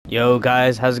Yo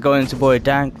guys, how's it going? It's your boy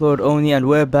DankLordOnii and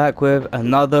we're back with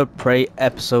another Prey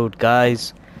episode,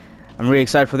 guys. I'm really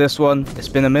excited for this one. It's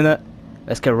been a minute.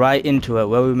 Let's get right into it.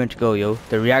 Where are we meant to go, yo?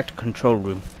 The reactor control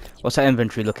room. What's that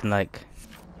inventory looking like?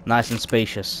 Nice and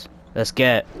spacious. Let's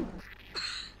get.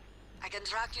 I can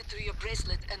track you through your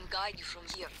bracelet and guide you from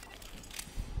here.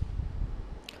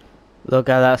 Look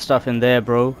at that stuff in there,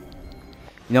 bro.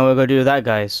 You know what we're gonna do with that,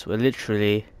 guys? We're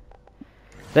literally...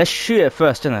 Let's shoot it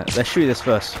first, innit? Let's shoot this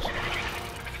first.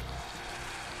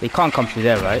 They can't come through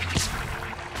there, right?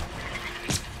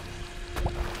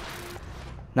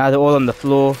 Now they're all on the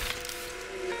floor.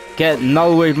 Get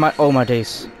null wave my... Oh my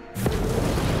days.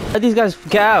 Let these guys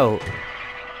get out.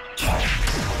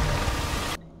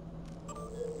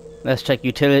 Let's check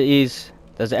utilities.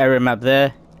 There's an area map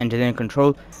there. Engineering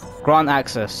control. Grant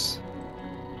access.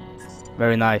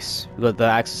 Very nice. We got the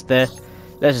access there.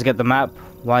 Let's just get the map.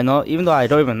 Why not? Even though I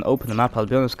don't even open the map, I'll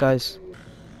be honest, guys.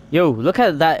 Yo, look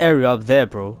at that area up there,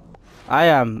 bro.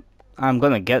 I'm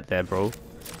gonna get there, bro.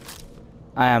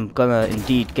 I am gonna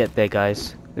indeed get there,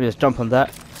 guys. Let me just jump on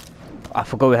that. I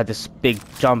forgot we had this big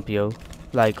jump, yo.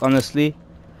 Like, honestly,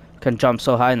 can jump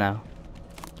so high now.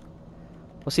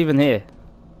 What's even here?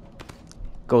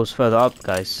 Goes further up,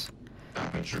 guys.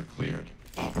 Aperture cleared.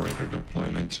 Operator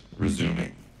deployment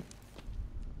resuming.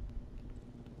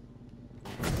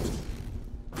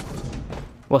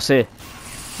 What's here?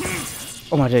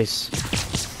 Oh my days.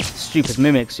 Stupid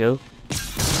mimics, yo.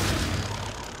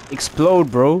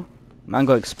 Explode, bro. Man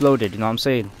got exploded, you know what I'm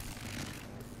saying?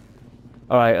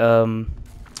 Alright,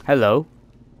 hello.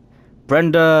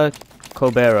 Brenda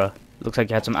Cobera. Looks like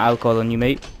you had some alcohol on you,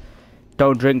 mate.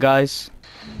 Don't drink, guys.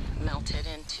 Melted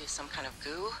into some kind of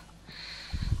goo.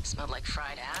 Smelled like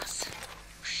fried ass.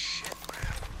 Shit,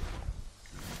 man.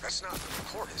 That's not the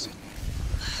report, is it?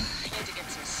 I need to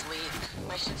get some sleep.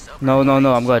 My shift's over. No,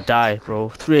 I'm gonna die, bro.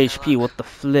 3 HP, what the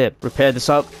flip? Repair this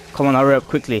up. Come on, hurry up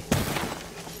quickly.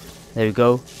 There we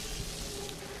go.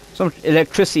 Some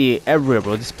electricity everywhere,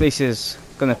 bro. This place is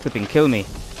gonna flipping kill me.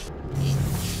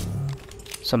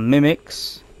 Some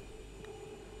mimics.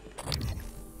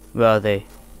 Where are they?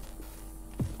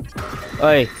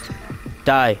 Oi!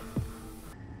 Die.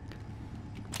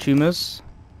 Tumors.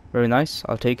 Very nice.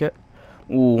 I'll take it.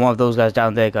 Ooh, one of those guys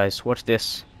down there, guys. Watch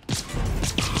this.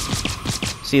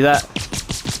 See that?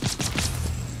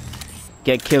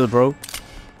 Get killed, bro.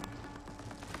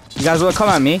 You guys wanna come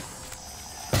at me?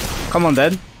 Come on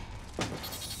then.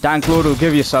 DankLord will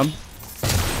give you some.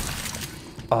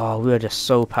 Oh, we are just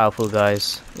so powerful,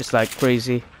 guys. It's like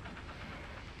crazy.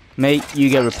 Mate, you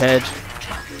get repaired.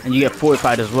 And you get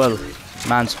fortified as well.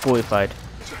 Man's fortified.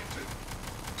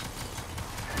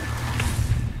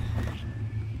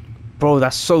 Bro,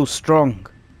 that's so strong.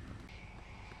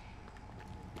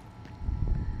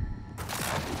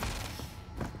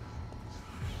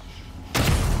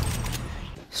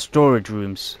 Storage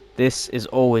rooms. This is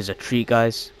always a treat,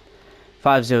 guys.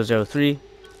 5003.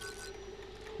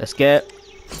 Let's get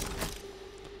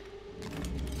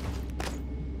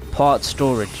part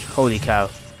storage. Holy cow.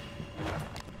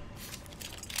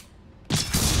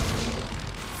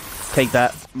 Take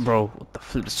that, bro. What the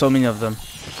flip? So many of them.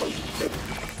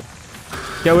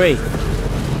 Get away.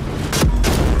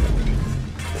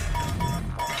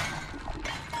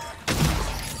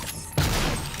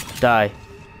 Die.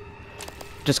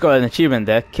 Just got an achievement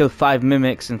there. Kill 5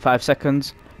 mimics in 5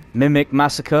 seconds. Mimic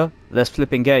massacre. Let's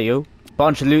flipping get you.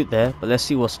 Bunch of loot there, but let's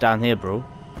see what's down here, bro.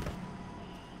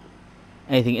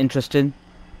 Anything interesting?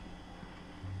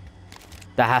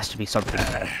 That has to be something.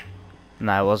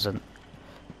 Nah, it wasn't.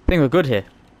 I think we're good here.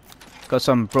 Got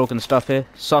some broken stuff here.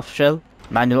 Soft shell.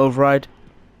 Manual override.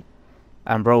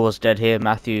 And bro was dead here.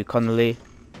 Matthew Connolly.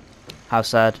 How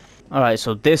sad. Alright,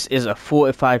 so this is a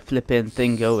fortified flipping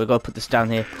thing, yo. We're gonna put this down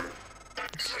here.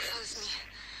 Surprise me.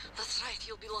 That's right,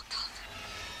 you'll be locked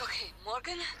out. Okay,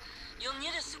 Morgan, you'll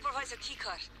need a supervisor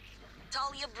keycard.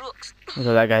 Talia Brooks. Look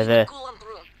at that guy there. Cool and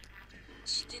Broom.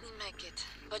 She didn't make it,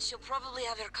 but she'll probably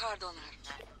have her card on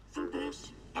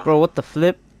her. Bro, what the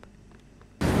flip?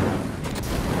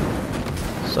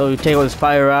 So you take all this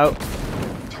fire out.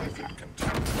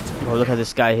 Oh, look at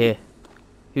this guy here.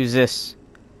 Who's this?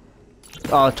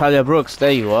 Oh, Talia Brooks,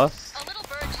 there you are.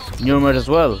 Numerate as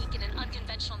well. In an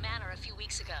unconventional manner a few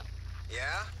weeks ago.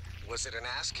 Yeah? Was it an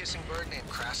ass-kissing bird named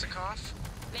Krasikov?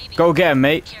 Maybe. Go get him,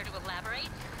 mate. Care to elaborate?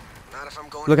 Not if I'm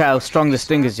going. Look at how strong this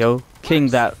thing is, yo. King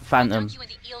that phantom. You in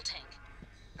the eel tank.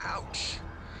 Ouch.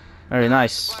 Very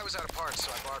nice. Supply was out of parts,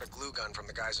 so I borrowed a glue gun from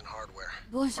the guys in hardware.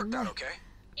 Bоже Worked out мой, okay?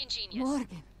 Ingenious.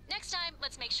 Morgan. Next time,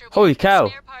 let's make sure we Holy have the cow.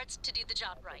 spare parts to do the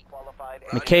job right.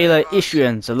 Michaela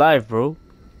Issuance alive, bro.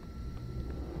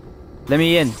 Let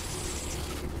me in.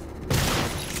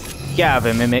 Get out of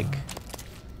here, Mimic.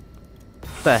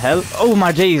 What the hell? Oh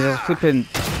my Jesus, flipping.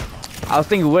 I was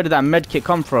thinking, where did that medkit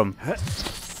come from?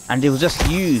 And it was just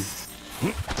you.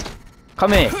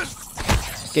 Come here.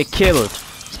 Get killed.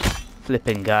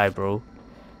 Flipping guy, bro.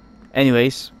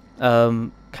 Anyways,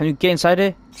 can you get inside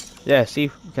here? Yeah, see,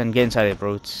 you can get inside here,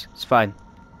 bro. It's fine.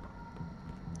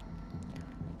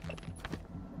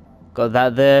 Got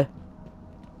that there.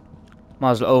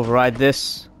 Might as well override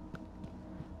this.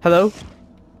 Hello?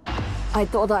 I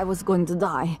thought I was going to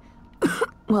die.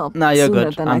 Well, Nah, you're sooner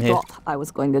good. than I'm I here. thought I was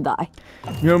going to die.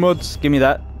 Neuromods, give me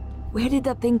that. Where did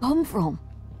that thing come from?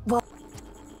 What?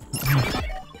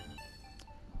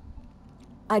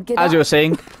 I'd get As you up, were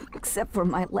saying, except for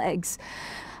my legs,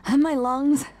 and my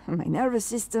lungs, and my nervous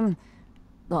system.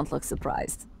 Don't look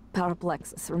surprised.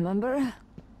 Paraplexus, remember?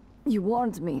 You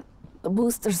warned me. The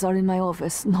boosters are in my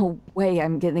office. No way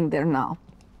I'm getting there now.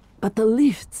 But the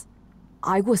lifts.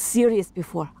 I was serious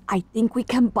before. I think we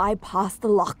can bypass the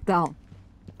lockdown.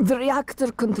 The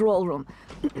reactor control room.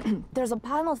 There's a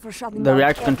panel for shutting the down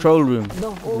reactor everything. control room.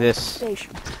 The whole This.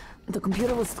 station. The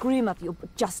computer will scream at you,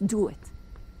 but just do it.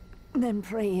 Then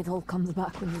pray it all comes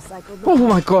back when you cycle back. Oh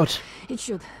my god. It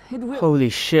should. It will. Holy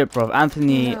shit, bro.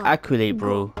 Anthony No. Aquilate,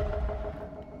 bro.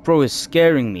 Bro is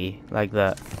scaring me like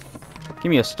that. Give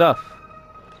me your stuff.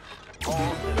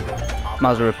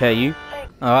 Might as well repair you.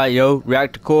 Alright, yo.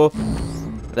 Reactor core.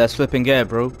 Let's flip and get it,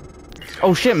 bro.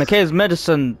 Oh shit, Michaela's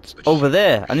medicine's over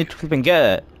there. I need to flip and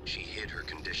get it. She hid her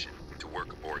condition to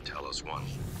work aboard Talos 1.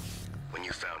 When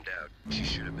you found out, she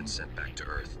should have been sent back to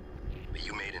Earth. But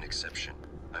you made an exception.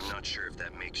 I'm not sure if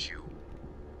that makes you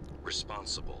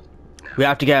responsible. Now, We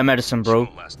have to get her medicine, she bro.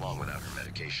 won't last long without her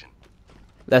medication.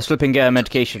 Let's flip and get her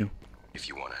medication. If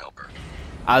you want to help her.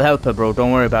 I'll help her, bro.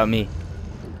 Don't worry about me.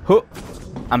 Huh.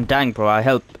 I'm Dank, bro. I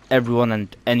help everyone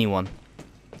and anyone.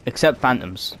 Except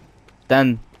phantoms.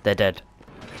 Then they're dead.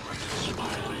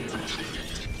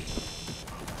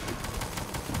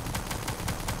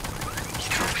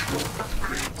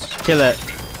 Kill it.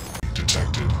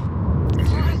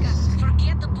 Morgan,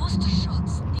 forget the booster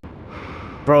shots.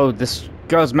 Bro, this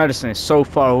girl's medicine is so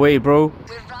far away, bro.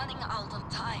 We're running out of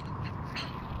time.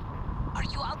 Are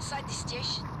you outside the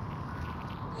station?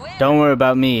 Where? Don't worry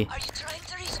about me. Are you trying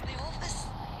to reach my office?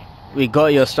 We got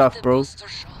your I stuff, need the bro. booster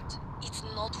shot. It's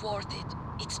not worth it.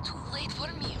 It's too late for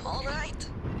me, alright?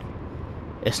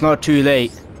 It's not too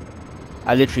late.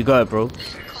 I literally got it, bro. You got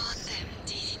them,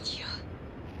 didn't you?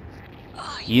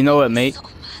 Oh, You know it, mate. So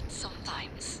mad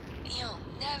sometimes. You'll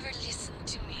never listen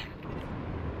to me.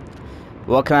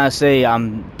 What can I say?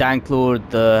 I'm DankLord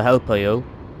the helper, yo. You know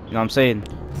what I'm saying?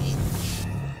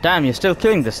 Damn, you're still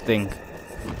killing this thing.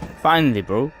 Finally,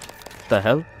 bro. What the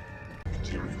hell?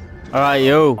 Alright,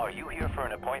 yo. Are you here for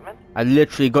an appointment? I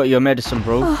literally got your medicine,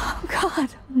 bro. Oh, God.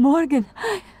 Morgan.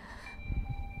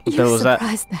 What the You hell was that?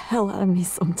 surprise the hell out of me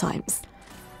sometimes.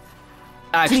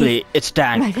 Actually, it's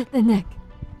Dank. Right at the neck.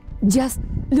 Just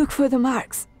look for the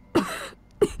marks.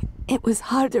 It was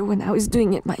harder when I was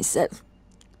doing it myself.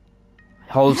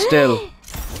 Hold still.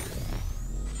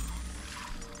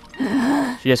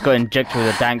 She just got injected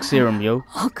with a Dank serum, yo.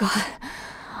 Oh God,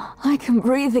 I can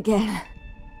breathe again.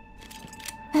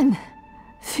 And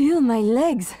feel my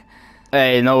legs.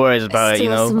 Hey, no worries about it, you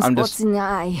know. Still some I'm spots just in the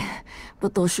eye,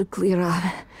 but those should clear up.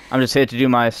 here to do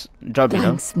my job, you know.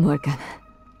 Thanks, Morgan.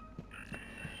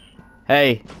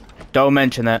 Hey, don't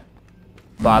mention it.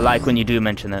 But I like when you do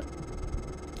mention it.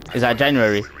 Is that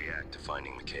January? You would react to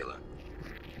finding Michaela.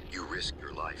 You risked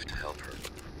your life to help her.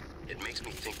 It makes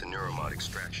me think the neuromod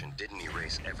extraction didn't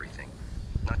erase everything.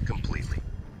 Not completely.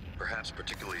 Perhaps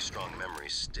particularly strong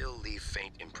memories still leave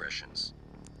faint impressions.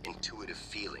 Intuitive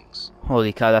feelings.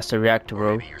 Holy cow, that's the reactor, Or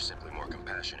bro. maybe you're simply more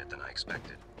compassionate than I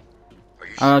expected. Are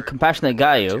you I'm a sure? compassionate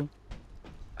guy, yo.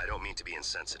 I don't mean to be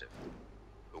insensitive,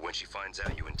 but when she finds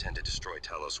out you intend to destroy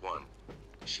Talos 1,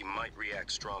 she might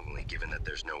react strongly given that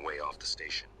there's no way off the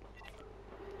station.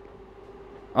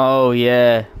 Oh,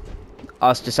 yeah.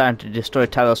 Us deciding to destroy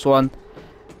Talos 1.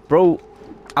 Bro,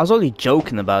 I was only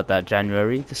joking about that,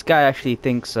 January. This guy actually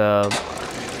thinks, what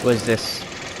is this?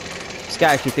 This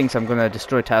guy actually thinks I'm gonna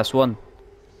destroy Talos 1.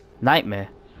 Nightmare.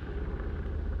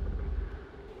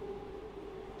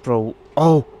 Bro,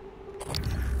 oh!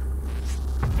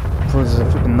 Bro, there's a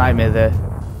freaking nightmare there.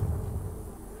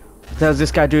 What the hell's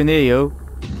this guy doing here, yo?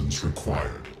 It's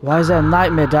required. Why is there a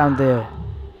nightmare down there?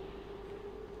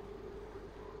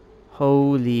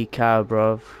 Holy cow,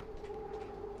 bruv.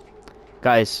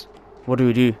 Guys, what do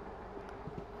we do?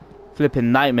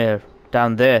 Flipping nightmare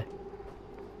down there.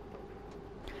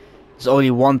 There's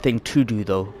only one thing to do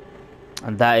though,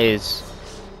 and that is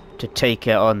to take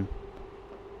it on.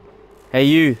 Hey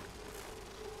you.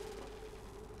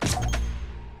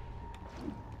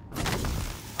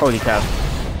 Holy cow.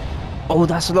 Oh,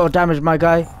 that's a lot of damage, my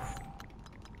guy.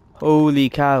 Holy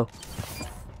cow.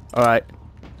 Alright.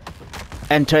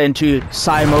 Enter into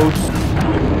Psy mode.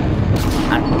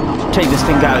 And take this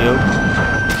thing out, yo.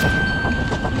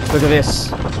 Look at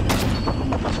this.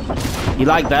 You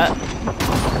like that?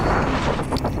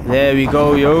 There we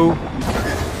go, yo.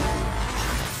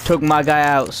 Took my guy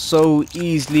out so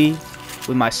easily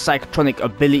with my psychotronic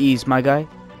abilities, my guy.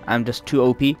 I'm just too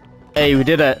OP. Hey, we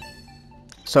did it.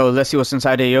 So let's see what's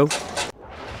inside here, yo.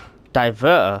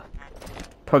 Diverter.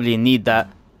 Probably need that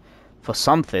for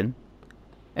something.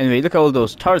 Anyway, look at all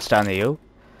those turrets down here, yo.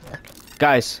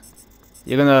 Guys,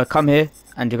 you're gonna come here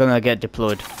and you're gonna get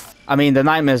deployed. I mean, the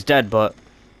Nightmare's dead, but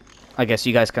I guess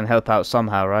you guys can help out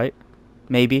somehow, right?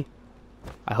 Maybe.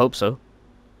 I hope so.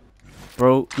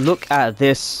 Bro, look at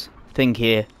this thing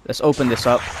here. Let's open this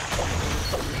up.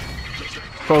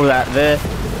 Throw that there.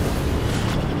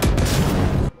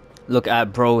 Look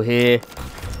at bro here.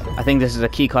 I think this is a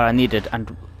key card I needed,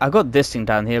 and I got this thing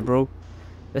down here, bro.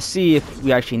 Let's see if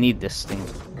we actually need this thing.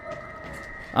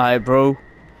 Alright, bro.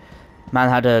 Man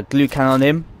had a glue can on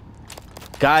him.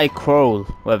 Guy Kroll,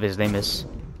 whatever his name is.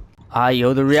 Alright,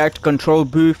 yo, the reactor control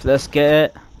booth. Let's get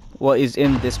it. What is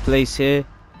in this place here?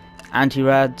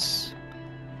 Anti-rads.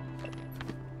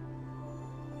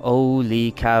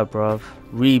 Holy cow, bruv.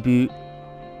 Reboot.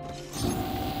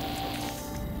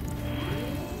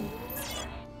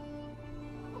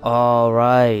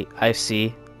 Alright, I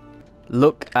see.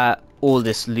 Look at all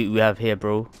this loot we have here,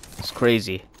 bro. It's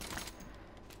crazy.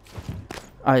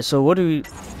 Alright, so what do we...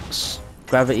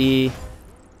 Gravity.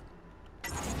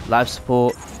 Life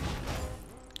support.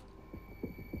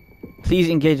 Please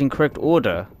engage in correct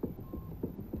order.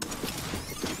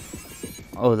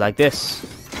 Oh, like this.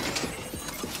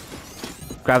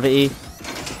 Gravity.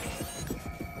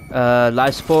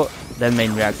 Life support. Then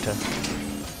main reactor.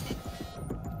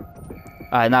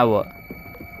 Alright, now what?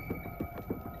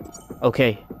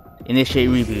 Okay. Initiate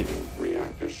reboot.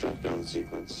 Reactor shutdown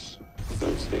sequence.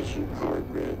 Substation power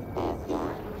grid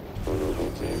offline.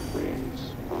 Photovoltaic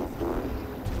rings offline.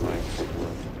 Life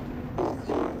support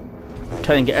offline.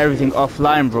 Trying to get everything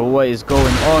offline, bro. What is going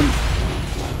on?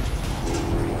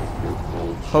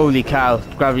 Holy cow.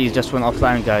 Gravity just went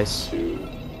offline, guys. 2,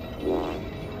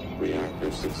 1.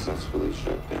 Reactor successfully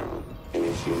shut down.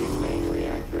 Initiating main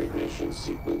reactor ignition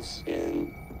sequence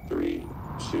in 3,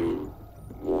 2,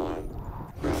 1.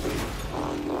 Gravity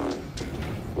online.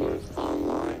 Fourth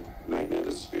online.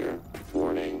 Magnetosphere.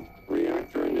 Warning.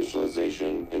 Reactor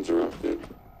initialization interrupted.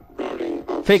 Routing.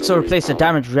 Fix or replace the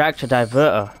damaged reactor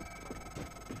diverter.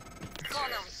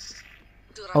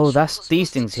 Oh, that's these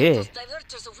things here.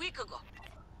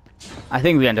 I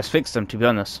think we can just fix them, to be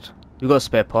honest. We got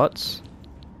spare parts.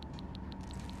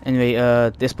 Anyway,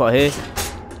 this part here.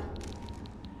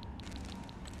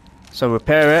 So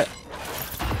repair it.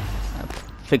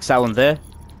 Fix that one there.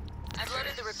 I've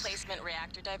loaded the replacement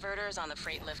reactor diverters on the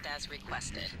freight lift as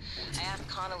requested. I asked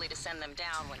Connolly to send them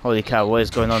down when... Holy cow, what is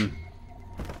going on?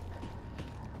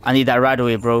 I need that right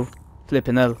away, bro.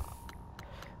 Flipping hell.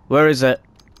 Where is it?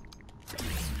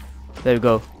 There we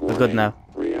go. We're good now.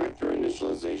 Reactor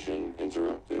initialization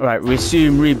interrupted. Alright,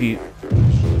 resume reboot.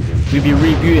 We be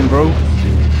rebooting, bro.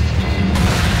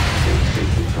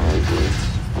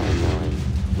 Online.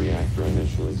 Reactor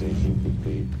initialization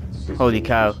complete. System Holy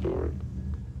cow. restored.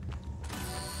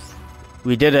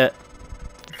 We did it.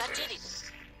 That did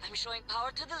it. I'm showing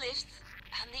power to the lifts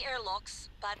and the airlocks,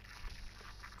 but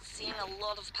seeing a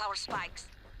lot of power spikes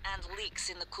and leaks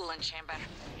in the coolant chamber.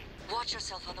 Watch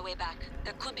yourself on the way back.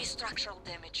 There could be structural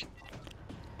damage.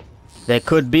 There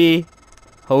could be.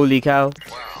 Holy cow.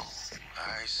 Wow,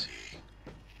 I see.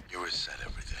 You reset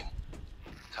everything.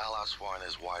 Talos 1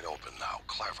 is wide open now.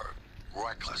 Clever.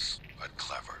 Reckless, but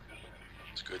clever.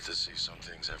 It's good to see some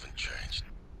things haven't changed.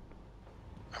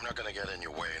 I'm not gonna get in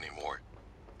your way anymore.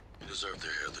 You deserve to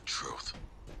hear the truth.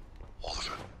 All of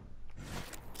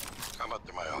it. Come up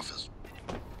to my office.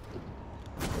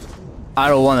 I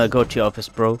don't want to go to your office,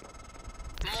 bro.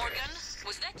 Morgan,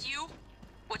 was that you?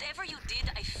 Whatever you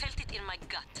did, I felt it in my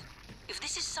gut. If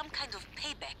this is some kind of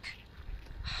payback.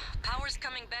 Power's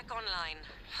coming back online.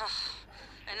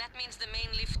 And that means the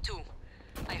main lift too.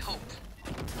 I hope.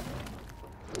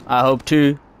 I hope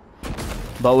too.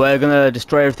 But we're gonna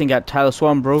destroy everything at Talos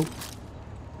 1, bro.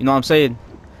 You know what I'm saying?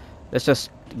 Let's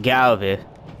just get out of here.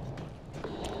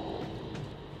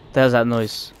 There's that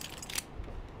noise.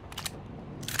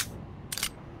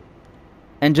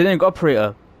 Engineering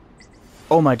operator.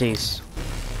 Oh my days.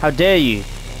 How dare you?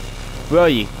 Where are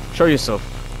you? Show yourself.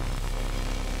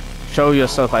 Show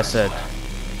yourself, I said.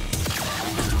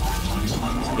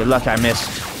 You're lucky I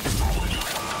missed.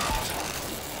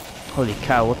 Holy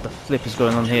cow, what the flip is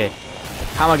going on here?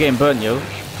 How am I getting burnt, yo?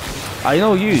 I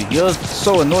know you. You're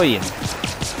so annoying.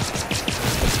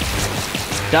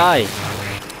 Die.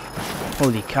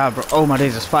 Holy cow, bro. Oh my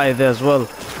days, there's fire there as well.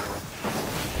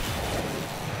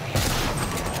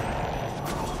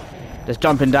 Just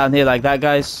jumping down here like that,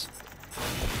 guys.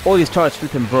 All these turrets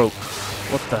flipping broke.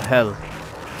 What the hell?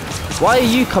 Why are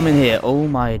you coming here? Oh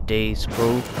my days,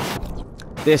 bro.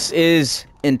 This is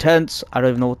intense. I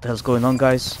don't even know what the hell's going on,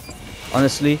 guys.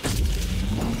 Honestly.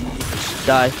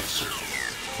 Die.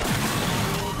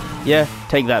 Yeah,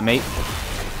 take that, mate.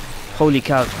 Holy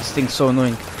cow, this thing's so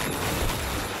annoying.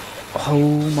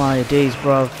 Oh my days,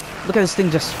 bro. Look at this thing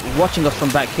just watching us from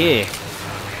back here.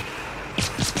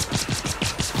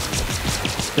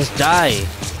 Just die.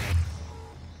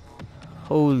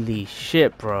 Holy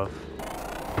shit, bro.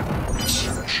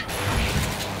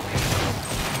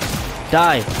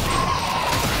 Die.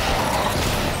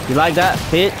 You like that,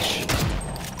 bitch?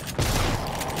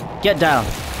 Get down.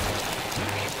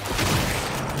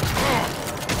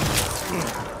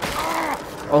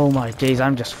 Oh my days,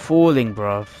 I'm just falling,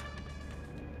 bruv.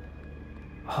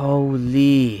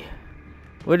 Holy.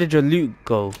 Where did your loot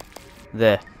go?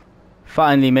 There.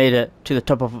 Finally made it to the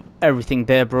top of everything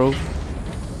there, bro.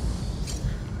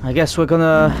 I guess we're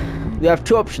gonna... We have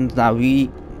two options now.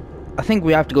 I think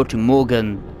we have to go to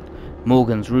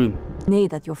Morgan's room.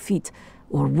 Nade at your feet,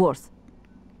 or worse.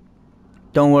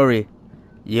 Don't worry.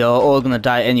 You're all gonna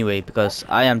die anyway, because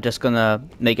I am just gonna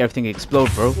make everything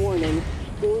explode, bro. Warning.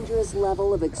 Dangerous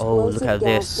level of explosive look at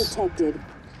gas this. detected.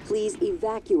 Please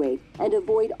evacuate and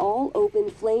avoid all open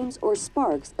flames or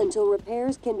sparks until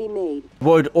repairs can be made.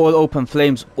 Avoid all open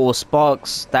flames or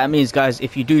sparks. That means, guys,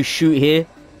 if you do shoot here,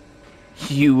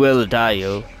 you will die,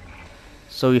 yo.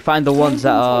 So we find the ones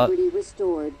that are... Integrity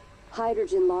restored.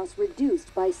 Hydrogen loss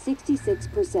reduced by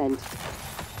 66%.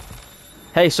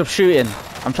 Hey, stop shooting.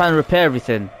 I'm trying to repair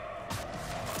everything.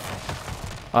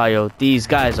 Ah, yo, these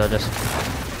guys are just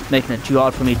making it too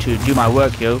hard for me to do my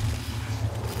work, yo.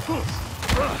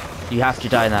 You have to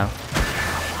die now.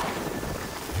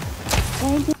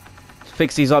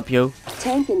 Fix these up, yo.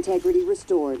 Tank integrity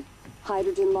restored.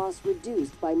 Hydrogen loss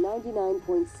reduced by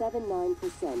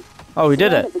 99.79%. Oh, we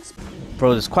did it.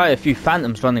 Bro, there's quite a few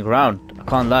phantoms running around. I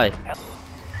can't lie.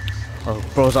 Oh,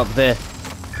 bro's up there.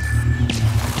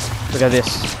 Look at this.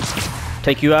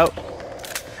 Take you out.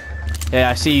 Yeah,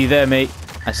 I see you there, mate.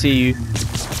 I see you.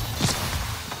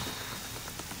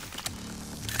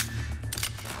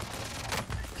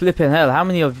 Flipping hell, how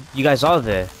many of you guys are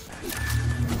there?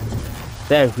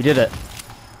 There, we did it.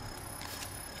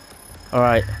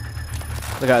 Alright.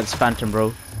 Look at this phantom,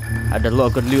 bro. I had a lot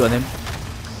of good loot on him.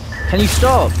 Can you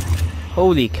stop?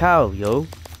 Holy cow, yo.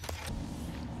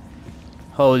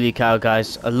 Holy cow,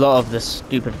 guys. A lot of this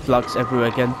stupid flux everywhere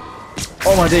again.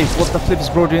 Oh my days, what the flip is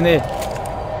bro doing there?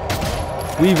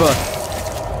 Weaver.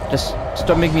 Just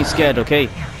stop making me scared, okay?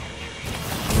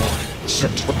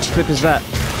 What the flip is that?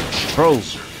 Bro,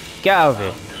 get out of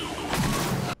here.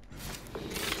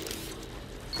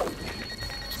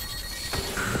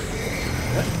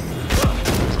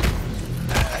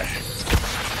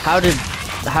 How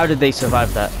did they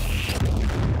survive that?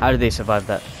 How did they survive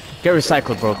that? Get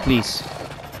recycled, bro, please.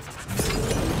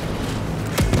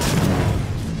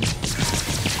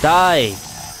 Die!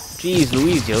 Jeez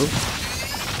Louise, yo.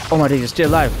 Oh my days, you're still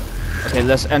alive. Okay,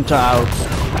 let's enter our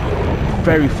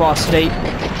very fast state.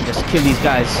 Just kill these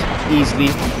guys easily.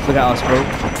 Look at us, bro.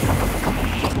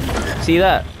 See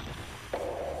that?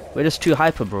 We're just too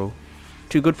hyper, bro.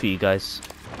 Too good for you guys.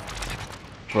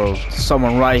 Bro,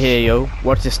 someone right here, yo.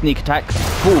 Watch this sneak attack.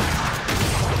 Boom!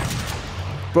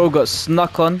 Bro got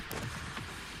snuck on.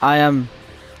 I am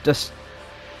just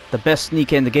the best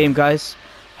sneaker in the game, guys.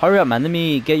 Hurry up, man. Let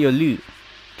me get your loot.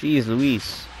 Jeez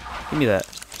Louise. Give me that.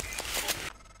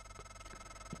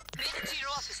 Made it to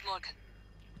your office, Morgan.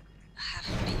 I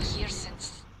haven't been here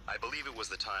since... I believe it was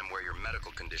the time where your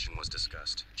medical condition was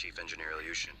discussed, Chief Engineer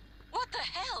Ilyushin. What the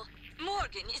hell?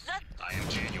 Morgan, is that... I am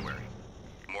January.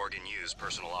 Morgan Yu's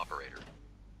personal operator.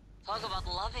 Talk about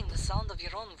loving the sound of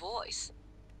your own voice.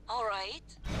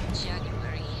 Alright,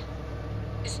 January.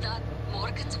 Is that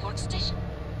Morgan's workstation?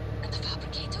 And the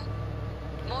fabricator?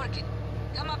 Morgan,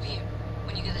 come up here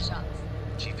when you get a chance.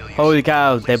 Chief Ilyushin, Holy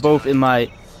cow, they're both in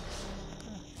my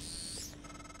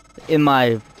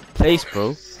place, bro.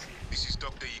 This is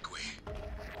Dr. Igwe.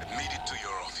 Admitted to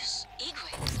your office.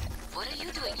 Igwe, what are you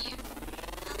doing here?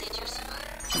 How did you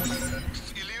survive?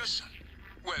 Ilyushin.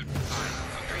 Well, I'm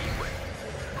Dr. Igwe.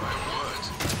 My word.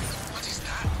 What is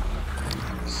that?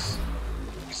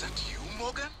 Is that you,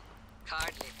 Morgan?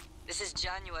 Hardly. This is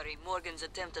January, Morgan's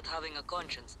attempt at having a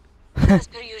conscience. As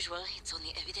per usual, it's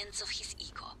only evidence of his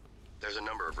ego. There's a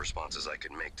number of responses I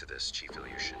could make to this, Chief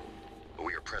Ilyushin. But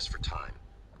we are pressed for time,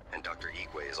 and Dr.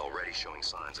 Igwe is already showing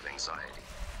signs of anxiety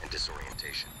and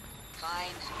disorientation. Fine,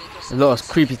 make A yourself lot of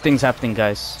easy. creepy things happening,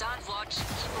 guys. Stand watch, keep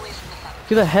away from the fabric.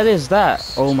 Who the hell is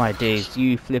that? Oh my days,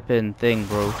 you flipping thing,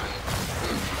 bro.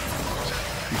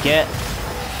 Get.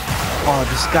 Oh,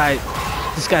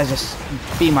 this guy just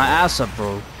beat my ass up,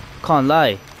 bro. Can't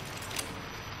lie.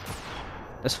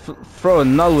 Let's throw a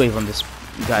null wave on this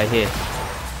guy here.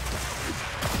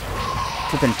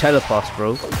 Flipping telepath,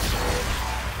 bro.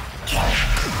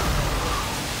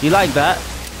 You like that?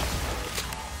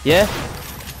 Yeah?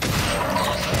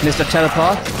 Mr.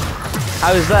 Telepath?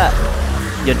 How is that?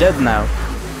 You're dead now.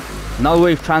 Null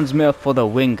wave transmitter for the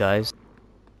wing, guys.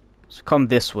 So come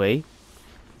this way.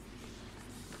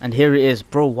 And here it is.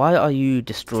 Bro, why are you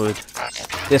destroyed?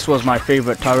 This was my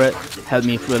favorite turret. Helped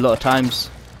me through a lot of times.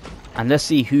 And let's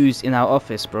see who's in our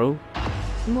office, bro.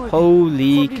 Morgan,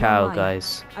 Holy forgive cow, me.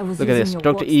 guys. I was Look at using this. your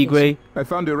Dr. workstation. Igwe. I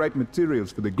found the right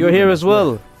materials for the You're here Gundam as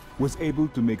well. Was able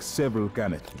to make several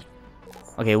cannons.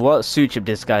 Okay, what suit should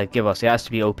this guy give us? It has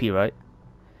to be OP, right?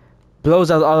 Blows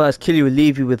out allies, kill you,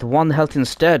 leave you with 1 health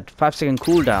instead. 5-second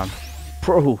cooldown.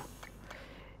 Bro.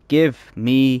 Give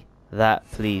me that,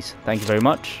 please. Thank you very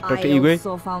much, Dr. I Igwe.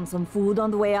 also found some food on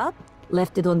the way up.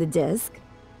 Left it on the desk.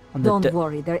 On the Don't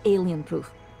worry, they're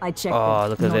alien-proof. I checked Oh, them.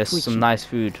 look at No this. twitching. Some nice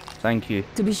food. Thank you.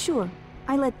 To be sure,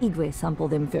 I let Igwe sample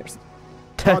them first.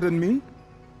 Pardon me?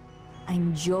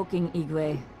 I'm joking,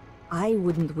 Igwe. I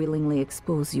wouldn't willingly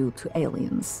expose you to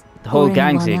aliens. The whole Or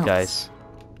gang's anyone here, else.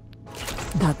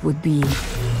 guys. That would be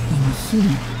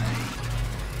inhuman.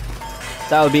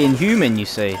 That would be inhuman, you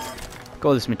say? Got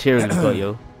all this material you've got,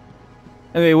 yo.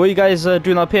 Anyway, what are you guys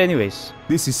doing up here anyways?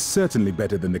 This is certainly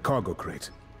better than the cargo crate.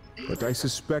 But I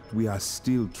suspect we are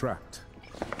still trapped.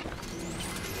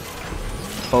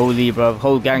 Holy, bruv.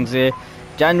 Whole gang's here.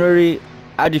 January,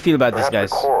 how do you feel about this, Perhaps guys?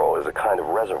 the coral is a kind of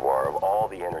reservoir of all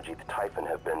the energy the Typhon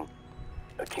have been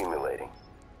accumulating.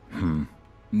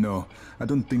 No, I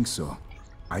don't think so.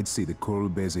 I'd say the coral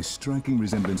bears a striking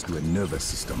resemblance to a nervous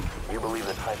system. You believe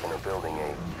the Typhon are building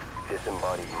a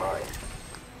disembodied mind?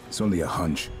 It's only a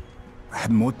hunch. I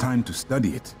had more time to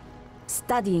study it.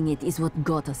 Studying it is what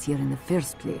got us here in the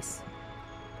first place.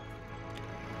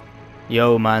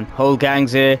 Yo, man. Whole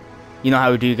gang's here. You know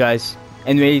how we do, guys.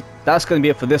 Anyway, that's gonna be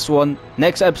it for this one.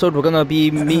 Next episode, we're gonna be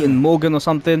meeting Morgan or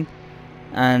something.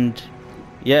 And,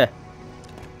 yeah.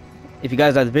 If you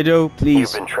guys like the video,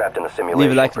 please You've been trapped in a simulation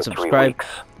leave a like for and 3 subscribe. weeks.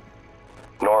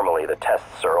 Normally, the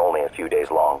tests are only a few days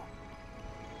long.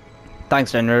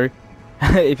 Thanks, January.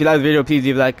 If you like the video, please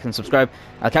leave a like and subscribe.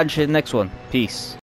 I'll catch you in the next one. Peace.